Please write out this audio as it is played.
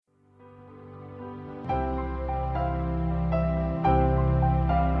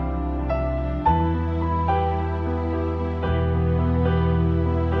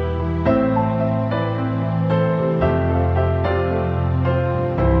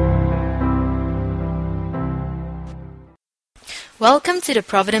Welcome to the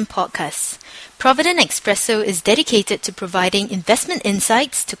Provident Podcast. Provident Expresso is dedicated to providing investment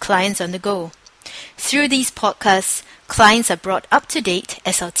insights to clients on the go. Through these podcasts, clients are brought up to date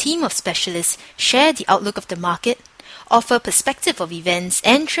as our team of specialists share the outlook of the market, offer perspective of events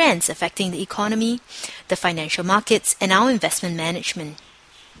and trends affecting the economy, the financial markets, and our investment management.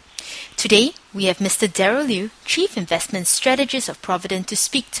 Today, we have Mr. Daryl Liu, Chief Investment Strategist of Provident, to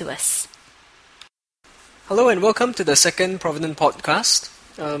speak to us. Hello and welcome to the second Provident Podcast.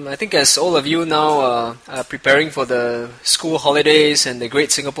 I think as all of you now are preparing for the school holidays and the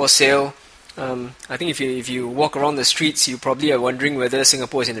Great Singapore Sale, I think if you walk around the streets, you probably are wondering whether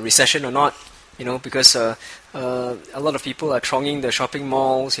Singapore is in a recession or not. Because a lot of people are thronging the shopping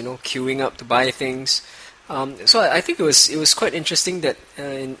malls, queuing up to buy things. So I think it was quite interesting that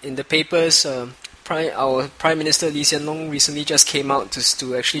in the papers, our Prime Minister Lee Hsien Loong recently just came out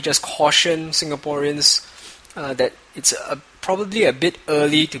to actually just caution Singaporeans that it's probably a bit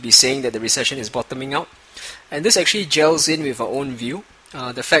early to be saying that the recession is bottoming out. And this actually gels in with our own view.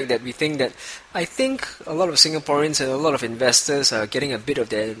 The fact that I think a lot of Singaporeans and a lot of investors are getting a bit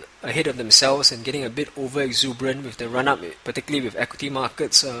ahead of themselves and getting a bit over-exuberant with the run-up, particularly with equity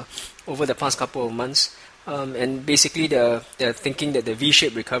markets over the past couple of months. And basically they're thinking that the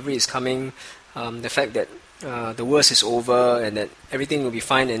V-shaped recovery is coming, the fact that the worst is over and that everything will be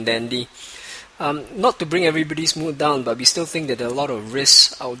fine and dandy. Not to bring everybody's mood down, but we still think that there are a lot of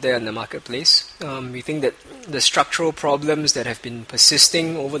risks out there in the marketplace. We think that the structural problems that have been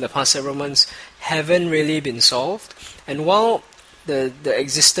persisting over the past several months haven't really been solved. And while the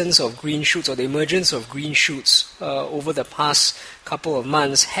existence of green shoots or the emergence of green shoots over the past couple of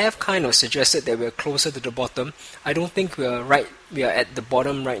months have kind of suggested that we're closer to the bottom, I don't think we are at the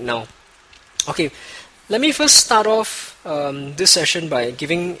bottom right now. Okay. Let me first start off this session by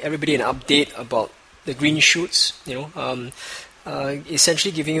giving everybody an update about the green shoots.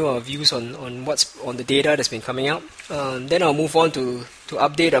 Essentially giving you our views on what's on the data that's been coming out. Then I'll move on to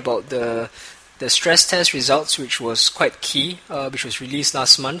update about the stress test results, which was quite key, which was released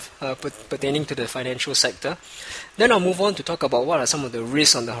last month, pertaining to the financial sector. Then I'll move on to talk about what are some of the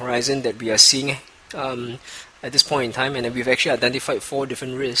risks on the horizon that we are seeing at this point in time, and we've actually identified 4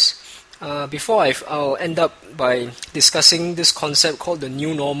 different risks. Before I'll end up by discussing this concept called the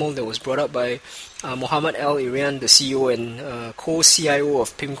new normal that was brought up by Mohamed Al-Erian, the CEO and co-CIO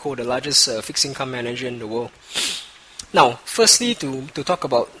of PIMCO, the largest fixed income manager in the world. Now, firstly, to talk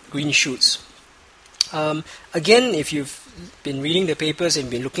about green shoots. Again, if you've been reading the papers and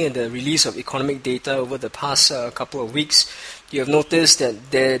been looking at the release of economic data over the past couple of weeks, you have noticed that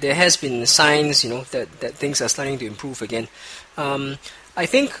there has been signs, that things are starting to improve again. I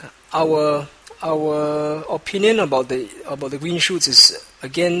think our opinion about the green shoots is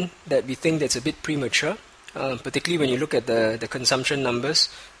again that we think that's a bit premature, particularly when you look at the consumption numbers.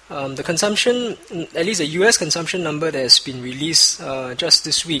 The consumption, at least the US consumption number that has been released just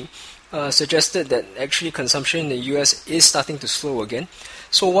this week, suggested that actually consumption in the US is starting to slow again.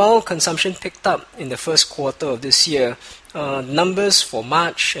 So while consumption picked up in the first quarter of this year, numbers for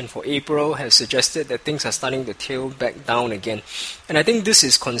March and for April have suggested that things are starting to tail back down again. And I think this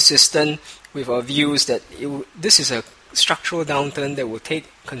is consistent with our views that this is a structural downturn that will take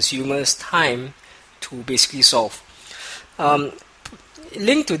consumers time to basically solve.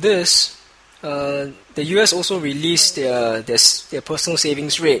 Linked to this, the US also released their personal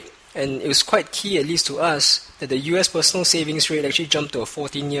savings rate. And it was quite key, at least to us, that the US personal savings rate actually jumped to a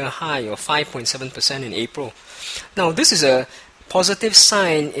 14-year high of 5.7% in April. Now, this is a positive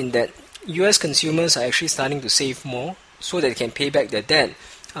sign in that US consumers are actually starting to save more so that they can pay back their debt,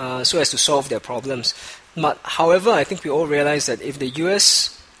 so as to solve their problems. But, however, I think we all realize that if the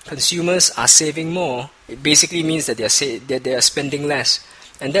US consumers are saving more, it basically means that they are spending less.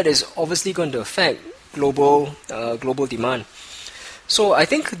 And that is obviously going to affect global demand. So I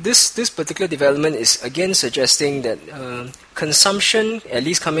think this particular development is again suggesting that consumption, at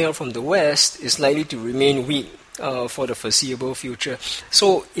least coming out from the West, is likely to remain weak for the foreseeable future.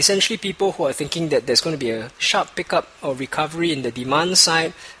 So essentially people who are thinking that there's going to be a sharp pickup or recovery in the demand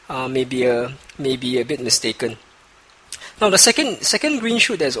side may be a bit mistaken. Now the second green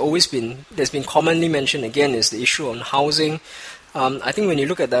shoot that's been commonly mentioned again is the issue on housing. I think when you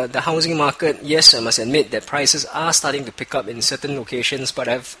look at the housing market, yes, I must admit that prices are starting to pick up in certain locations, but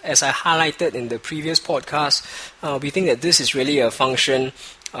as I highlighted in the previous podcast, we think that this is really a function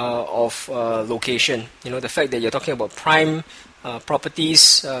of location. The fact that you're talking about prime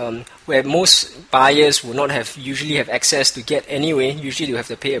properties where most buyers will not usually have access to get anyway. Usually you have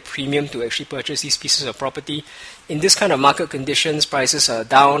to pay a premium to actually purchase these pieces of property. In this kind of market conditions, prices are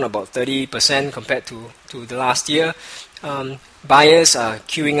down about 30% compared to the last year. buyers are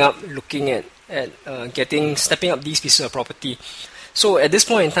queuing up, looking at stepping up these pieces of property. So at this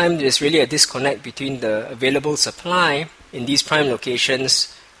point in time, there's really a disconnect between the available supply in these prime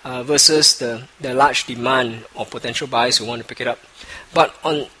locations versus the large demand of potential buyers who want to pick it up. But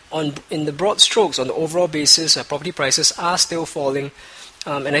in the broad strokes, on the overall basis, property prices are still falling.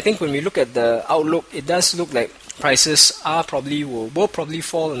 And I think when we look at the outlook, it does look like prices will probably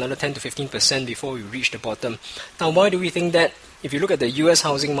fall another 10 to 15% before we reach the bottom. Now, why do we think that? If you look at the US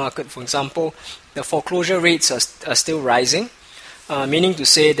housing market, for example, the foreclosure rates are still rising, meaning to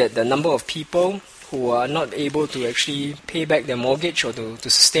say that the number of people who are not able to actually pay back their mortgage or to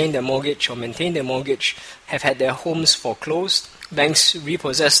sustain their mortgage or maintain their mortgage have had their homes foreclosed. Banks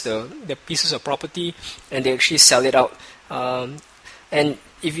repossess the pieces of property and they actually sell it out. And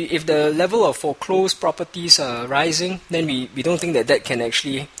if the level of foreclosed properties are rising, then we don't think that can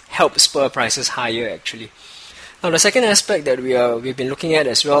actually help spur prices higher actually. Now the second aspect that we've been looking at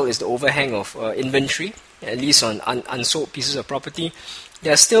as well is the overhang of inventory, at least on unsold pieces of property.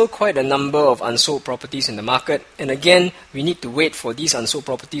 There are still quite a number of unsold properties in the market, and again, we need to wait for these unsold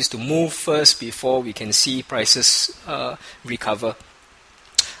properties to move first before we can see prices recover.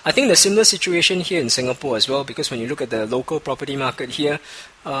 I think the similar situation here in Singapore as well, because when you look at the local property market here,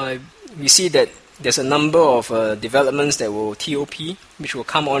 we see that there's a number of developments that will TOP, which will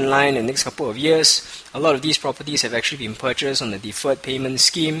come online in the next couple of years. A lot of these properties have actually been purchased on the deferred payment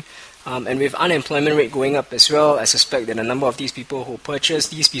scheme. And with unemployment rate going up as well, I suspect that a number of these people who purchase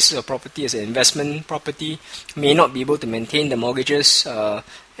these pieces of property as an investment property may not be able to maintain the mortgages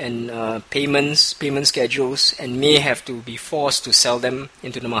and payment schedules, and may have to be forced to sell them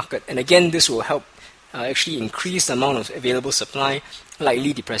into the market. And again, this will help actually increase the amount of available supply,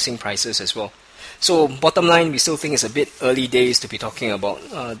 likely depressing prices as well. So bottom line, we still think it's a bit early days to be talking about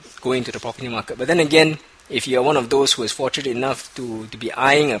going to the property market. But then again, if you're one of those who is fortunate enough to be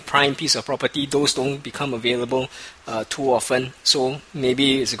eyeing a prime piece of property, those don't become available too often. So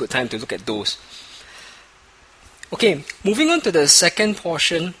maybe it's a good time to look at those. Okay, moving on to the second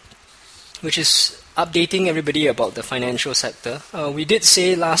portion, which is updating everybody about the financial sector. We did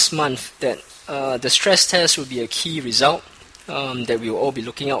say last month that the stress test would be a key result that we will all be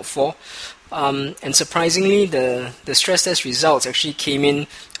looking out for. And surprisingly, the stress test results actually came in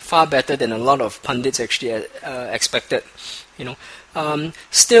far better than a lot of pundits actually expected.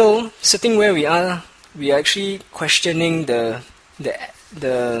 Still, sitting where we are actually questioning the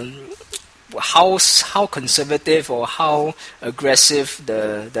how conservative or how aggressive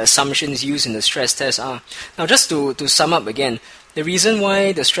the assumptions used in the stress test are. Now, just to sum up again, the reason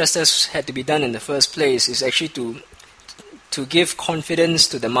why the stress test had to be done in the first place is actually to give confidence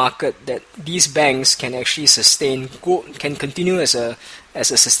to the market that these banks can actually can continue as a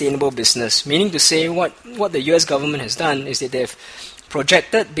sustainable business. Meaning to say, what the US government has done is that they've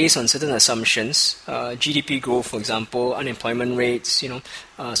projected based on certain assumptions, GDP growth, for example, unemployment rates,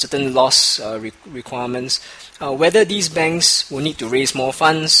 certain loss requirements, whether these banks will need to raise more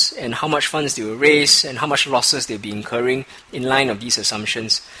funds and how much funds they will raise and how much losses they'll be incurring in line of these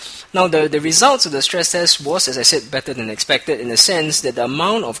assumptions. Now, the results of the stress test was, as I said, better than expected in the sense that the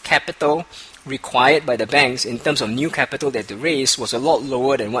amount of capital required by the banks in terms of new capital that they raised was a lot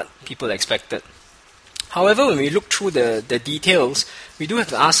lower than what people expected. However, when we look through the details, we do have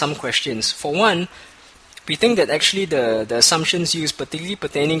to ask some questions. For one, we think that actually the assumptions used, particularly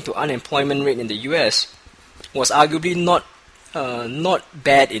pertaining to unemployment rate in the US, was arguably not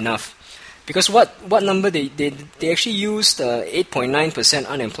bad enough. Because what number they actually used 8.9%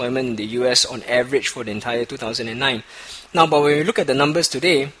 unemployment in the US on average for the entire 2009. Now, but when we look at the numbers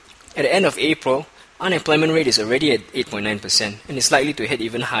today, at the end of April, unemployment rate is already at 8.9% and it's likely to hit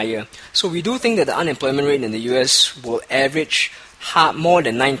even higher. So we do think that the unemployment rate in the US will average more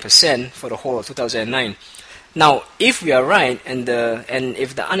than 9% for the whole of 2009. Now, if we are right and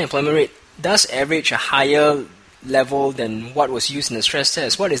if the unemployment rate does average a higher level than what was used in the stress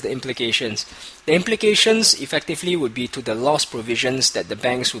test, what is the implications? The implications effectively would be to the loss provisions that the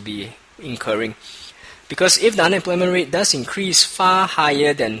banks will be incurring. Because if the unemployment rate does increase far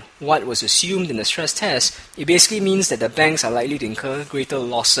higher than what was assumed in the stress test, it basically means that the banks are likely to incur greater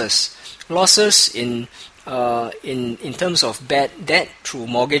losses. Losses in terms of bad debt through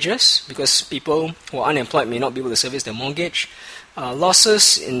mortgages, because people who are unemployed may not be able to service their mortgage.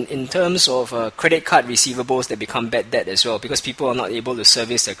 Losses in terms of credit card receivables that become bad debt as well, because people are not able to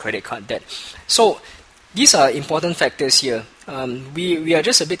service their credit card debt. So these are important factors here. We are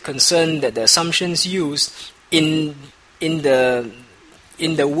just a bit concerned that the assumptions used in the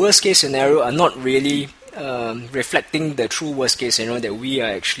worst case scenario are not really reflecting the true worst case scenario that we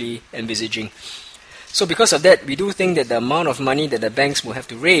are actually envisaging. So because of that, we do think that the amount of money that the banks will have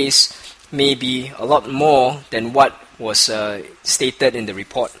to raise may be a lot more than what was stated in the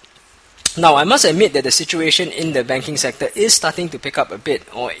report. Now, I must admit that the situation in the banking sector is starting to pick up a bit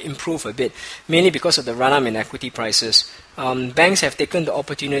or improve a bit, mainly because of the run-up in equity prices. Banks have taken the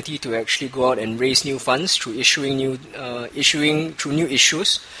opportunity to actually go out and raise new funds through issuing new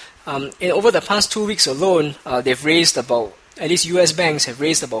issues. Over the past 2 weeks alone, they've raised about, at least US banks have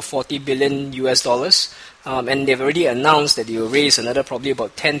raised about $40 billion US dollars, and they've already announced that they will raise another probably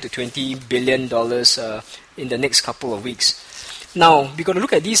about $10 to $20 billion in the next couple of weeks. Now, we've got to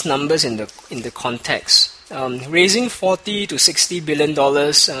look at these numbers in the context. Raising $40 to $60 billion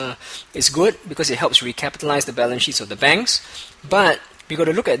is good because it helps recapitalize the balance sheets of the banks, but we've got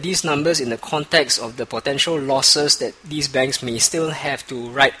to look at these numbers in the context of the potential losses that these banks may still have to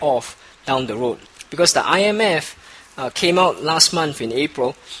write off down the road. Because the IMF came out last month in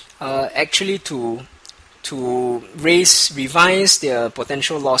April actually to revise their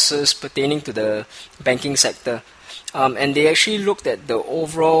potential losses pertaining to the banking sector. And they actually looked at the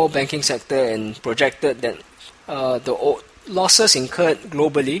overall banking sector and projected that the losses incurred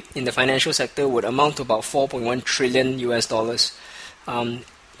globally in the financial sector would amount to about 4.1 trillion US dollars,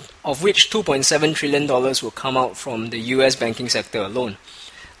 of which 2.7 trillion dollars will come out from the US banking sector alone.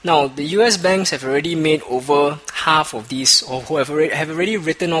 Now, the US banks have already made over half of these, or have already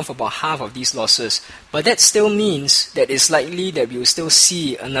written off about half of these losses. But that still means that it's likely that we will still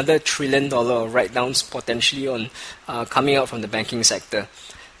see another $1 trillion write-downs potentially on coming out from the banking sector.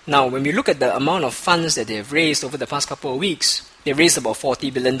 Now, when we look at the amount of funds that they have raised over the past couple of weeks, they raised about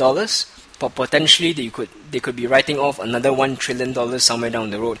 $40 billion, but potentially they could be writing off another $1 trillion somewhere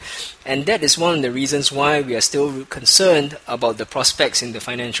down the road. And that is one of the reasons why we are still concerned about the prospects in the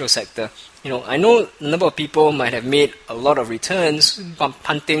financial sector. I know a number of people might have made a lot of returns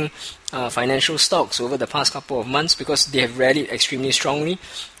punting financial stocks over the past couple of months because they have rallied extremely strongly,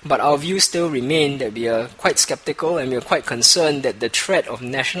 but our views still remain that we are quite skeptical and we are quite concerned that the threat of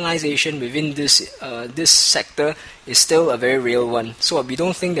nationalization within this sector is still a very real one. So we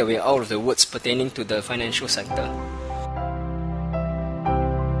don't think that we are out of the woods pertaining to the financial sector.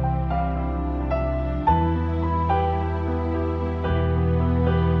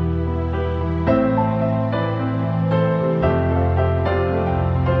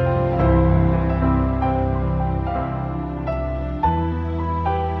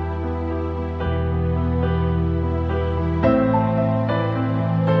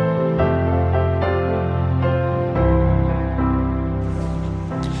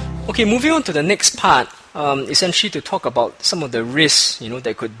 Okay, moving on to the next part, essentially to talk about some of the risks,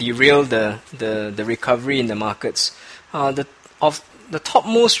 that could derail the recovery in the markets. The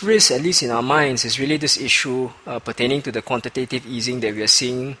topmost risk, at least in our minds, is really this issue pertaining to the quantitative easing that we are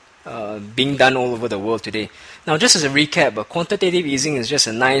seeing being done all over the world today. Now, just as a recap, quantitative easing is just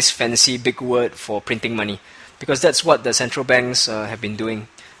a nice, fancy, big word for printing money, because that's what the central banks have been doing.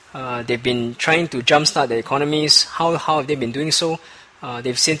 They've been trying to jumpstart the economies. How have they been doing so?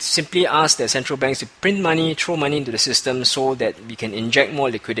 They've simply asked the central banks to print money, throw money into the system so that we can inject more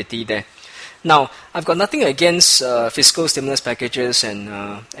liquidity there. Now, I've got nothing against fiscal stimulus packages and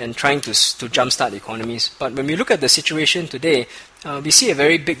trying to jumpstart economies. But when we look at the situation today, we see a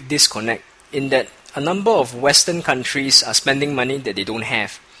very big disconnect in that a number of Western countries are spending money that they don't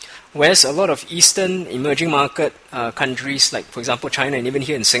have. Whereas a lot of Eastern emerging market countries, like for example China and even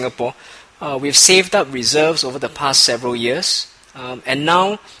here in Singapore, we've saved up reserves over the past several years. And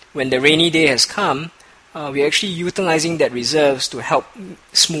now, when the rainy day has come, we're actually utilizing that reserves to help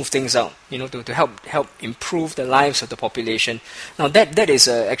smooth things out, to help improve the lives of the population. Now, that is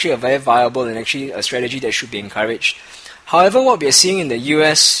actually a very viable and actually a strategy that should be encouraged. However, what we are seeing in the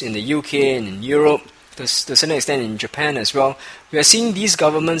US, in the UK, and in Europe, to a certain extent in Japan as well, we are seeing these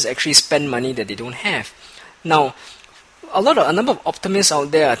governments actually spend money that they don't have. Now, a number of optimists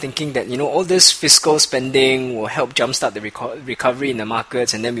out there are thinking that all this fiscal spending will help jumpstart the recovery in the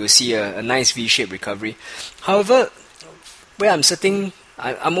markets, and then we will see a nice V-shaped recovery. However, where I'm sitting,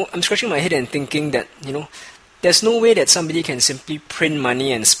 I'm scratching my head and thinking that there's no way that somebody can simply print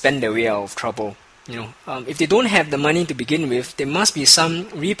money and spend their way out of trouble. If they don't have the money to begin with, there must be some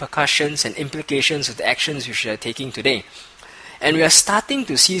repercussions and implications of the actions which they are taking today. And we are starting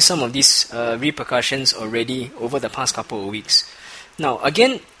to see some of these repercussions already over the past couple of weeks. Now,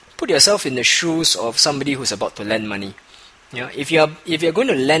 again, put yourself in the shoes of somebody who's about to lend money. If you're going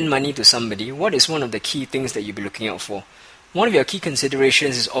to lend money to somebody, what is one of the key things that you'll be looking out for? One of your key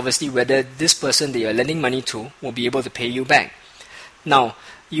considerations is obviously whether this person that you're lending money to will be able to pay you back. Now,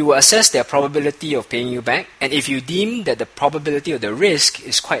 you will assess their probability of paying you back, and if you deem that the probability of the risk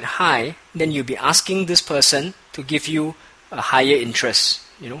is quite high, then you'll be asking this person to give you a higher interest,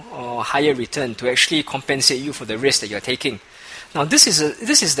 or higher return to actually compensate you for the risk that you're taking. Now, this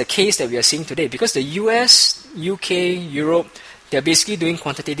is the case that we are seeing today, because the US, UK, Europe, they're basically doing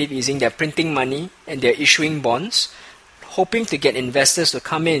quantitative easing. They're printing money and they're issuing bonds, hoping to get investors to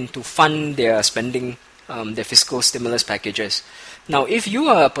come in to fund their spending, their fiscal stimulus packages. Now, if you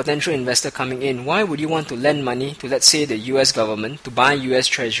are a potential investor coming in, why would you want to lend money to, let's say, the US government to buy US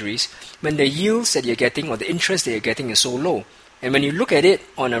treasuries when the yields that you're getting or the interest that you're getting is so low? And when you look at it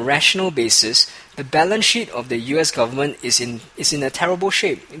on a rational basis, the balance sheet of the US government is in a terrible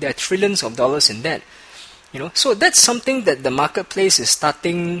shape. There are trillions of dollars in debt. So that's something that the marketplace is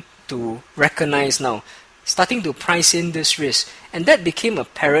starting to recognize now, starting to price in this risk. And that became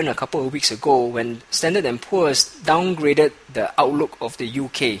apparent a couple of weeks ago when Standard & Poor's downgraded the outlook of the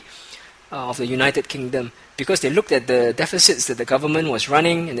UK, of the United Kingdom, because they looked at the deficits that the government was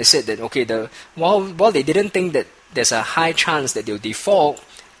running and they said that, okay, while they didn't think that there's a high chance that they'll default,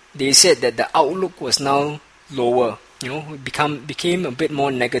 they said that the outlook was now lower, became a bit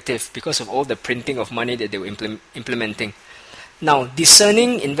more negative because of all the printing of money that they were implementing. Now,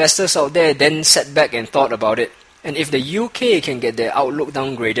 discerning investors out there then sat back and thought about it. And if the UK can get their outlook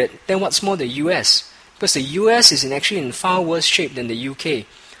downgraded, then what's more the US? Because the US is actually in far worse shape than the UK.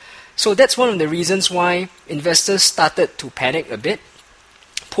 So that's one of the reasons why investors started to panic a bit,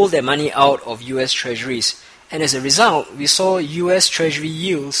 pull their money out of US treasuries. And as a result, we saw US treasury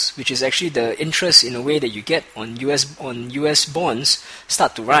yields, which is actually the interest in a way that you get on US bonds,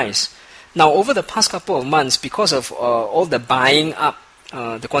 start to rise. Now, over the past couple of months, because of all the buying up,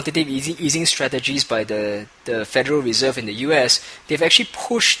 the quantitative easing strategies by the Federal Reserve in the US, they've actually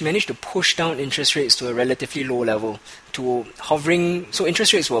managed to push down interest rates to a relatively low level, to hovering. So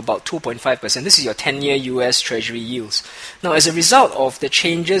interest rates were about 2.5%. This is your 10-year US Treasury yields. Now, as a result of the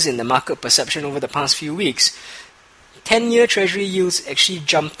changes in the market perception over the past few weeks, 10-year Treasury yields actually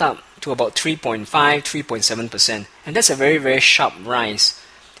jumped up to about 3.5, 3.7%. And that's a very, very sharp rise.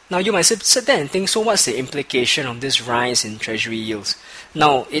 Now, you might sit there and think, so what's the implication of this rise in treasury yields?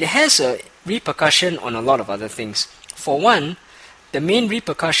 Now, it has a repercussion on a lot of other things. For one, the main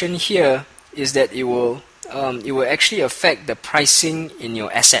repercussion here is that it will actually affect the pricing in your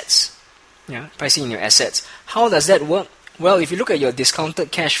assets. Pricing in your assets. How does that work? Well, if you look at your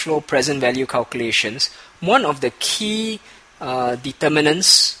discounted cash flow present value calculations, one of the key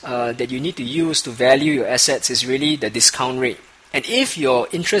determinants that you need to use to value your assets is really the discount rate. And if your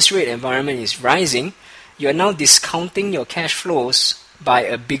interest rate environment is rising, you are now discounting your cash flows by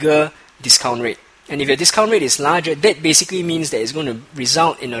a bigger discount rate. And if your discount rate is larger, that basically means that it's going to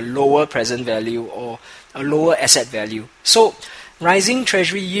result in a lower present value or a lower asset value. So, rising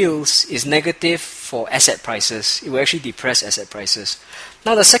treasury yields is negative for asset prices. It will actually depress asset prices.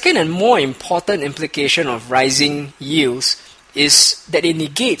 Now, the second and more important implication of rising yields is that it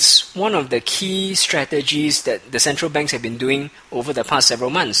negates one of the key strategies that the central banks have been doing over the past several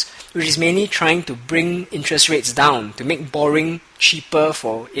months, which is mainly trying to bring interest rates down, to make borrowing cheaper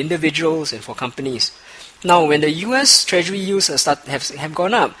for individuals and for companies. Now, when the US Treasury yields have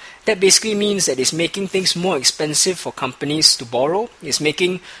gone up, that basically means that it's making things more expensive for companies to borrow. It's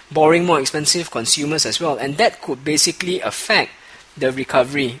making borrowing more expensive for consumers as well, and that could basically affect the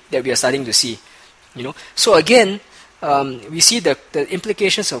recovery that we are starting to see. So again, we see the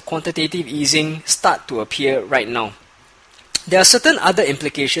implications of quantitative easing start to appear right now. There are certain other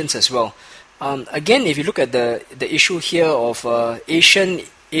implications as well. Again, if you look at the issue here of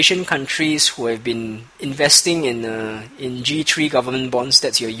Asian countries who have been investing in G3 government bonds,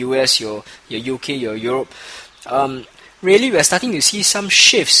 that's your US, your UK, your Europe, really we're starting to see some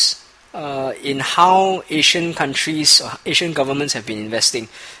shifts in how Asian countries, Asian governments have been investing.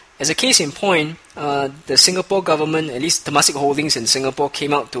 As a case in point, the Singapore government, at least Temasek Holdings in Singapore,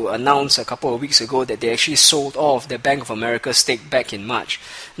 came out to announce a couple of weeks ago that they actually sold off their Bank of America stake back in March.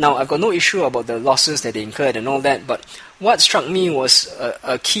 Now, I've got no issue about the losses that they incurred and all that, but what struck me was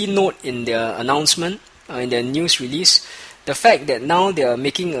a key note in their announcement, in their news release, the fact that now they are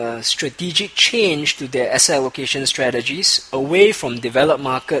making a strategic change to their asset allocation strategies away from developed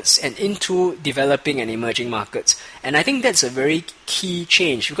markets and into developing and emerging markets. And I think that's a very key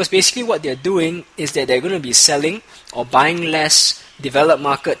change, because basically what they're doing is that they're going to be selling or buying less developed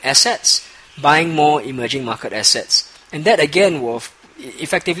market assets, buying more emerging market assets. And that again will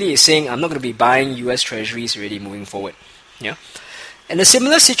effectively is saying I'm not going to be buying US treasuries really moving forward. And a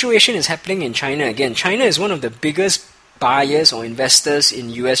similar situation is happening in China again. China is one of the biggest buyers or investors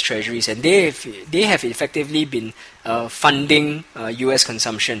in US Treasuries, and they have effectively been funding US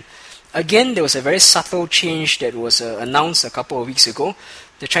consumption. Again, there was a very subtle change that was announced a couple of weeks ago.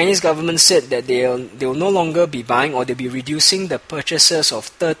 The Chinese government said that they will no longer be buying, or they'll be reducing the purchases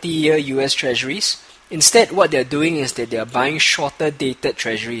of 30-year US Treasuries. Instead, what they're doing is that they're buying shorter dated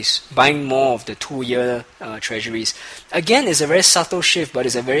Treasuries, buying more of the 2-year Treasuries. Again, it's a very subtle shift, but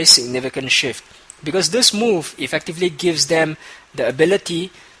it's a very significant shift, because this move effectively gives them the ability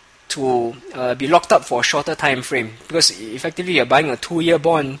to be locked up for a shorter time frame, because effectively you're buying a 2-year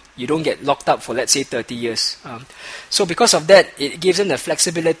bond, you don't get locked up for, let's say, 30 years. So because of that, it gives them the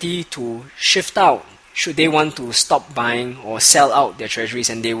flexibility to shift out should they want to stop buying or sell out their treasuries,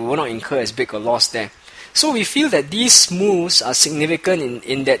 and they will not incur as big a loss there. So we feel that these moves are significant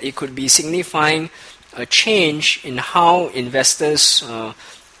in that it could be signifying a change in how investors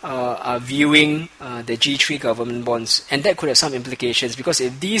are viewing the G3 government bonds, and that could have some implications, because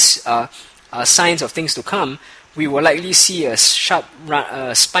if these are signs of things to come, we will likely see a sharp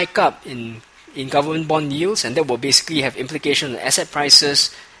spike up in government bond yields, and that will basically have implications on asset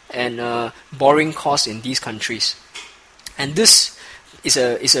prices and borrowing costs in these countries. And this is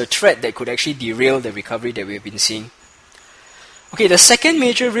a threat that could actually derail the recovery that we have been seeing. Okay, the second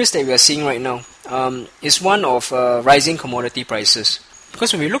major risk that we are seeing right now is one of rising commodity prices.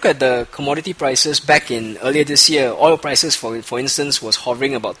 Because when we look at the commodity prices back in earlier this year, oil prices, for instance, was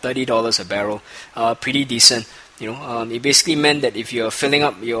hovering about $30 a barrel, pretty decent. It basically meant that if you're filling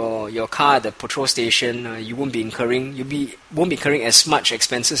up your car at the petrol station, you won't be incurring as much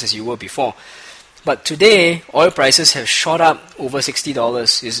expenses as you were before. But today, oil prices have shot up over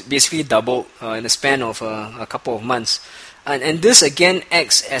 $60. It's basically doubled in the span of a couple of months. And this again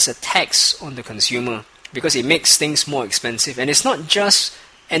acts as a tax on the consumer, because it makes things more expensive. And it's not just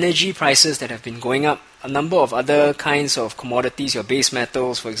energy prices that have been going up. A number of other kinds of commodities, your base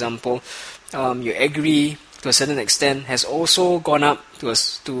metals, for example, your agri, to a certain extent, has also gone up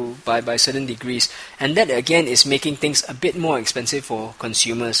by certain degrees. And that again is making things a bit more expensive for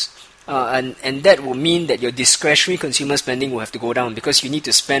consumers. And that will mean that your discretionary consumer spending will have to go down, because you need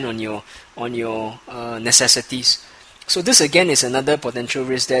to spend on your necessities. So this again is another potential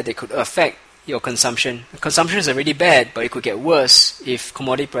risk there that could affect your consumption. Consumption is already bad, but it could get worse if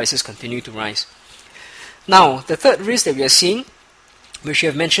commodity prices continue to rise. Now, the third risk that we are seeing, which we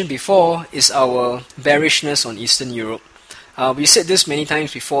have mentioned before, is our bearishness on Eastern Europe. We said this many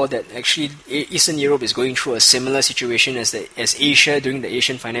times before, that actually Eastern Europe is going through a similar situation as Asia during the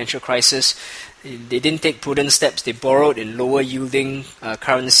Asian financial crisis. They didn't take prudent steps. They borrowed in lower yielding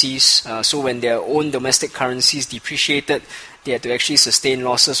currencies. So when their own domestic currencies depreciated, they had to actually sustain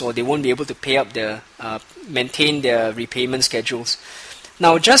losses, or they won't be able to maintain their repayment schedules.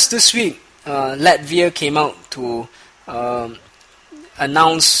 Now, just this week, Latvia came out to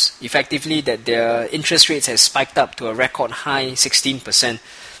announce effectively that their interest rates have spiked up to a record high 16%.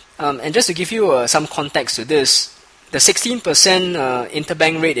 And just to give you some context to this, the 16%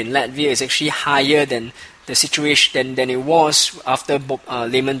 interbank rate in Latvia is actually higher than the situation than it was after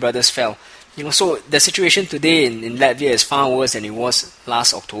Lehman Brothers fell. So the situation today in Latvia is far worse than it was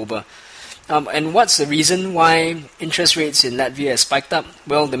last October. And what's the reason why interest rates in Latvia have spiked up?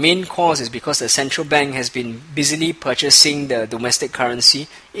 Well, the main cause is because the central bank has been busily purchasing the domestic currency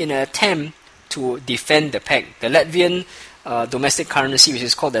in an attempt to defend the peg. The Latvian domestic currency, which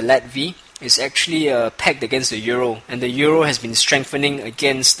is called the Latvi, is actually pegged against the euro, and the euro has been strengthening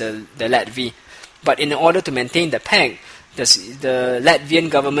against the Latvi. But in order to maintain the peg, the Latvian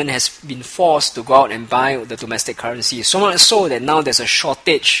government has been forced to go out and buy the domestic currency. So much so that now there's a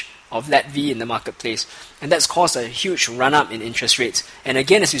shortage of Latvi in the marketplace, and that's caused a huge run-up in interest rates. And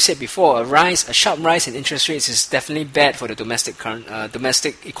again, as we said before, a sharp rise in interest rates is definitely bad for the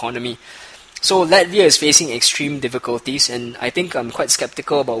domestic economy. So Latvia is facing extreme difficulties, and I think I'm quite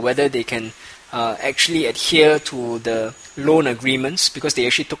skeptical about whether they can actually adhere to the loan agreements, because they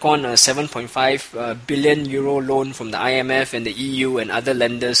actually took on a 7.5 billion euro loan from the IMF and the EU and other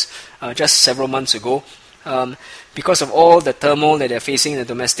lenders just several months ago. Because of all the turmoil that they're facing in the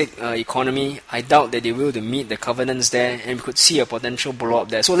domestic economy, I doubt that they will meet the covenants there, and we could see a potential blow-up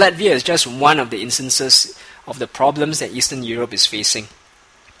there. So Latvia is just one of the instances of the problems that Eastern Europe is facing.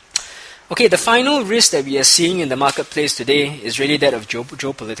 Okay, the final risk that we are seeing in the marketplace today is really that of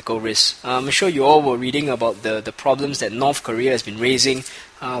geopolitical risk. I'm sure you all were reading about the problems that North Korea has been raising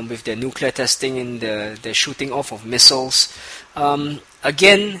with their nuclear testing and the shooting off of missiles.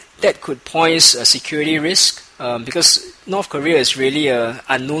 Again, that could pose a security risk because North Korea is really an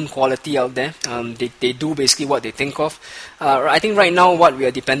unknown quality out there. They do basically what they think of. I think right now what we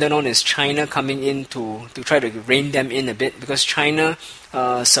are dependent on is China coming in to try to rein them in a bit, because China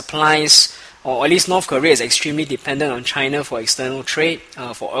supplies, or at least North Korea is extremely dependent on China for external trade,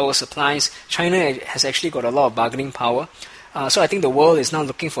 for oil supplies. China has actually got a lot of bargaining power. So I think the world is now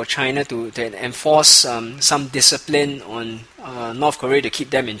looking for China to enforce some discipline on North Korea to keep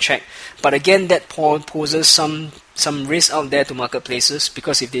them in check. But again, that poses some risk out there to marketplaces,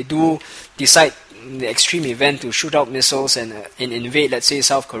 because if they do decide in the extreme event to shoot out missiles and invade, let's say,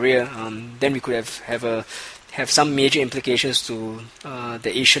 South Korea, then we could have some major implications to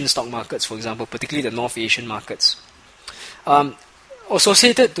the Asian stock markets, for example, particularly the North Asian markets.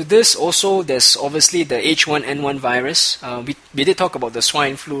 Associated to this also, there's obviously the H1N1 virus. We did talk about the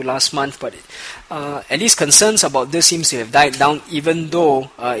swine flu last month, but at least concerns about this seems to have died down, even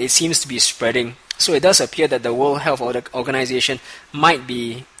though it seems to be spreading. So it does appear that the World Health Organization might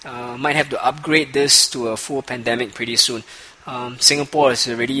have to upgrade this to a full pandemic pretty soon. Singapore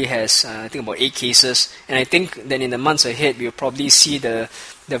already has, I think, about 8 cases, and I think that in the months ahead we'll probably see the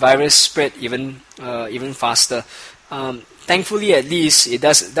virus spread even faster. Thankfully, at least, it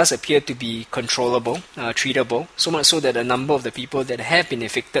does appear to be controllable, treatable, so much so that a number of the people that have been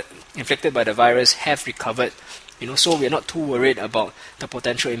infected by the virus have recovered. So we're not too worried about the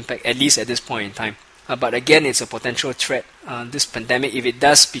potential impact, at least at this point in time. But again, it's a potential threat. This pandemic, if it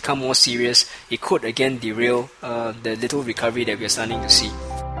does become more serious, it could again derail the little recovery that we're starting to see.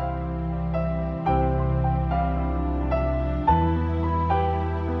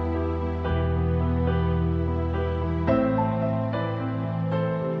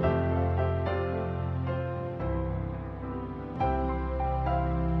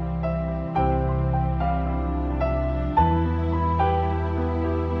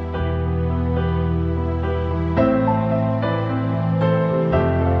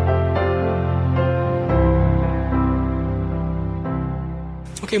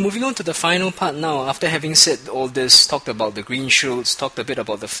 Okay, moving on to the final part now. After having said all this, talked about the green shoots, talked a bit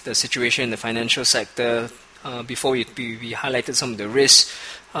about the situation in the financial sector, before we highlighted some of the risks.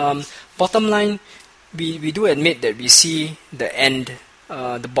 Bottom line, we do admit that we see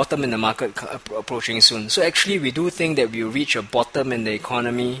the bottom in the market approaching soon. So actually, we do think that we will reach a bottom in the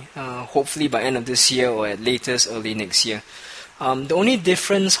economy, hopefully by end of this year or at latest early next year. The only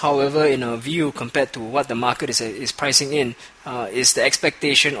difference, however, in our view compared to what the market is pricing in, is the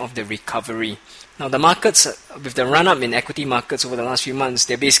expectation of the recovery. Now, the markets, with the run-up in equity markets over the last few months,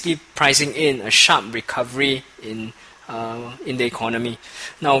 they're basically pricing in a sharp recovery in the economy.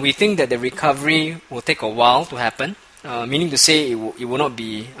 Now, we think that the recovery will take a while to happen, meaning to say it will not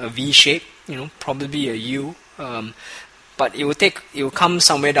be a V shape, probably a U, but it will come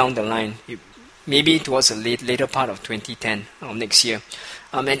somewhere down the line. Maybe towards the later part of 2010 or next year.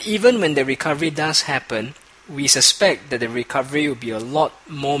 And even when the recovery does happen, we suspect that the recovery will be a lot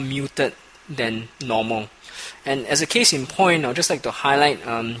more muted than normal. And as a case in point, I'd just like to highlight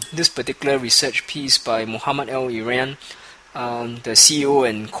this particular research piece by Muhammad El-Erian, the CEO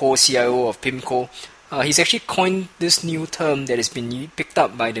and co-CIO of PIMCO. He's actually coined this new term that has been picked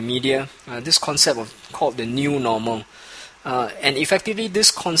up by the media, this concept called the new normal. And effectively, this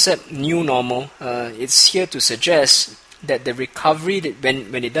concept, new normal, it's here to suggest that the recovery,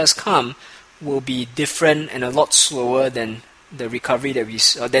 when it does come, will be different and a lot slower than the recovery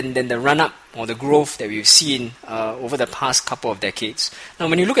than the run-up or the growth that we've seen over the past couple of decades. Now,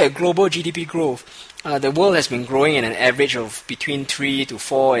 when you look at global GDP growth, the world has been growing at an average of between 3 to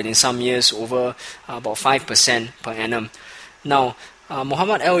 4, and in some years over about 5% per annum. Now,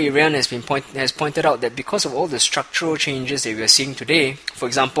 Muhammad El-Erian has pointed out that because of all the structural changes that we are seeing today, for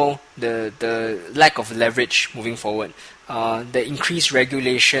example, the lack of leverage moving forward, the increased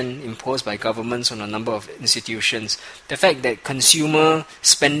regulation imposed by governments on a number of institutions, the fact that consumer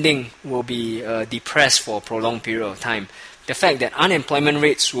spending will be depressed for a prolonged period of time, the fact that unemployment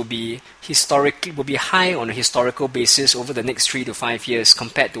rates will be high on a historical basis over the next 3 to 5 years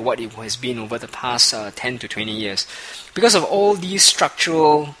compared to what it has been over the past 10 to 20 years. Because of all these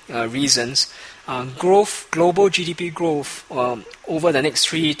structural reasons, global GDP growth over the next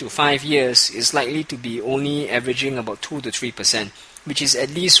 3 to 5 years is likely to be only averaging about 2 to 3%, which is at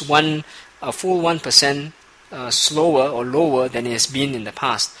least a full 1% slower or lower than it has been in the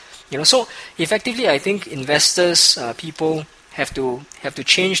past. So effectively, I think investors, people have to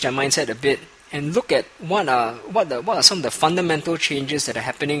change their mindset a bit and look at what are some of the fundamental changes that are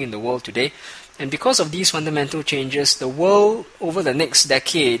happening in the world today. And because of these fundamental changes, the world over the next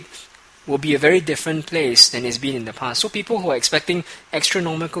decade will be a very different place than it's been in the past. So people who are expecting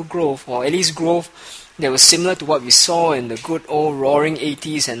astronomical growth, or at least growth that was similar to what we saw in the good old roaring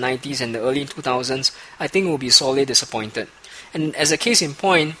 80s and 90s and the early 2000s, I think will be sorely disappointed. And as a case in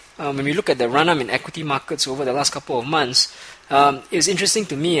point, when we look at the run-up in equity markets over the last couple of months, it's interesting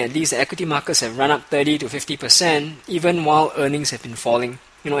to me at least that equity markets have run up 30 to 50% even while earnings have been falling.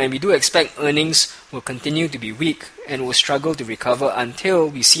 And we do expect earnings will continue to be weak and will struggle to recover until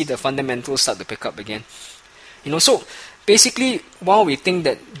we see the fundamentals start to pick up again. So basically, while we think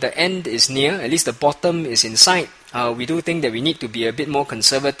that the end is near, at least the bottom is in sight, we do think that we need to be a bit more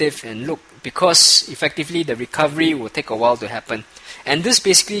conservative and look, because effectively the recovery will take a while to happen. And this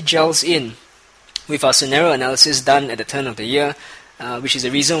basically gels in with our scenario analysis done at the turn of the year, which is the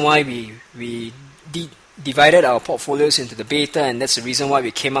reason why we divided our portfolios into the beta, and that's the reason why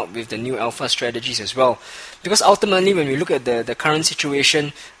we came up with the new alpha strategies as well. Because ultimately, when we look at the current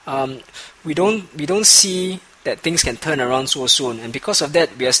situation, we don't see that things can turn around so soon, and because of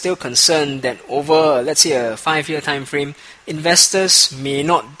that, we are still concerned that over, let's say, a 5-year time frame, investors may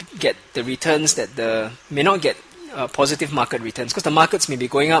not get the returns may not get positive market returns, because the markets may be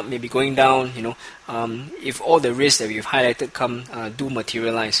going up, may be going down, if all the risks that we've highlighted do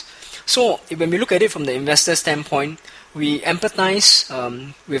materialize. So when we look at it from the investor standpoint, we empathize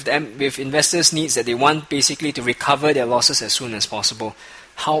with investors' needs that they want basically to recover their losses as soon as possible.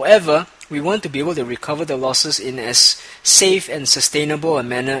 However, we want to be able to recover the losses in as safe and sustainable a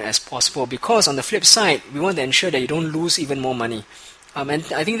manner as possible, because on the flip side, we want to ensure that you don't lose even more money. And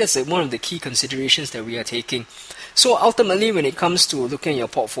I think that's one of the key considerations that we are taking. So ultimately, when it comes to looking at your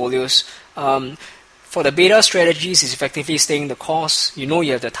portfolios, for the beta strategies, is effectively staying the course. You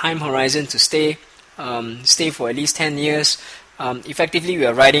have the time horizon to stay for at least 10 years. Effectively, we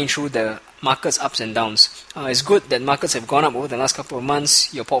are riding through the market's ups and downs. It's good that markets have gone up over the last couple of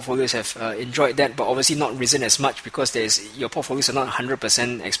months. Your portfolios have enjoyed that, but obviously not risen as much because your portfolios are not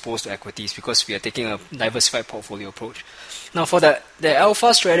 100% exposed to equities, because we are taking a diversified portfolio approach. Now, for the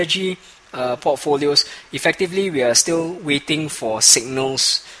alpha strategy portfolios, effectively we are still waiting for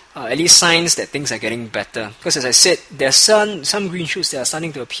signals, at least signs that things are getting better. Because as I said, there's some green shoots that are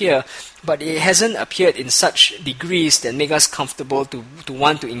starting to appear, but it hasn't appeared in such degrees that make us comfortable to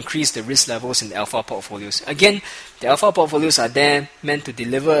want to increase the risk levels in the alpha portfolios. Again, the alpha portfolios are there meant to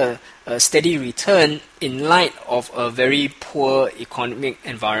deliver a steady return in light of a very poor economic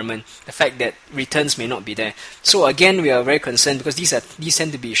environment, the fact that returns may not be there. So again, we are very concerned because these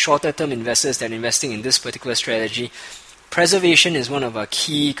tend to be shorter term investors that are investing in this particular strategy. Preservation is one of our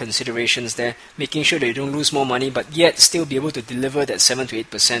key considerations there, making sure that you don't lose more money, but yet still be able to deliver that 7 to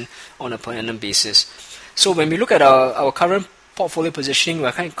 8% on a per annum basis. So when we look at our current portfolio positioning,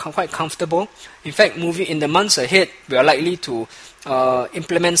 we're quite comfortable. In fact, moving in the months ahead, we are likely to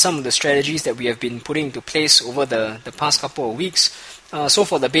implement some of the strategies that we have been putting into place over the past couple of weeks. So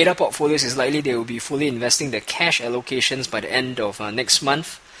for the beta portfolios, it's likely they will be fully investing the cash allocations by the end of next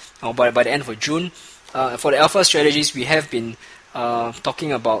month, or by the end of June. For the alpha strategies, we have been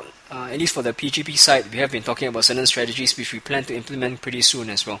talking about, at least for the PGP side, we have been talking about certain strategies which we plan to implement pretty soon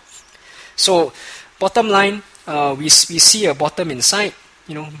as well. So, bottom line, we see a bottom in sight,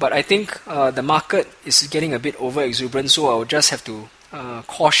 but I think the market is getting a bit over exuberant, so I will just have to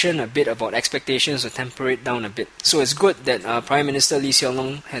caution a bit about expectations to temper it down a bit. So it's good that Prime Minister Lee Hsien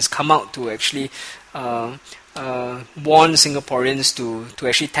Loong has come out to actually warn Singaporeans to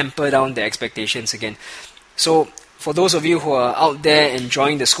actually temper down their expectations again. So for those of you who are out there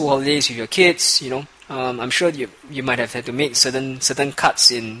enjoying the school holidays with your kids, I'm sure you might have had to make certain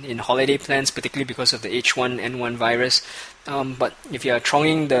cuts in holiday plans, particularly because of the H1N1 virus. But if you are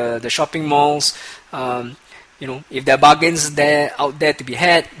thronging the shopping malls, if there are bargains out there to be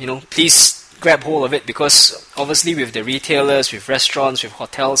had, please grab hold of it, because obviously with the retailers, with restaurants, with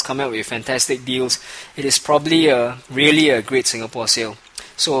hotels coming out with fantastic deals, it is probably really a great Singapore sale.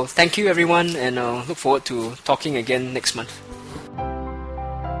 So thank you everyone, and look forward to talking again next month.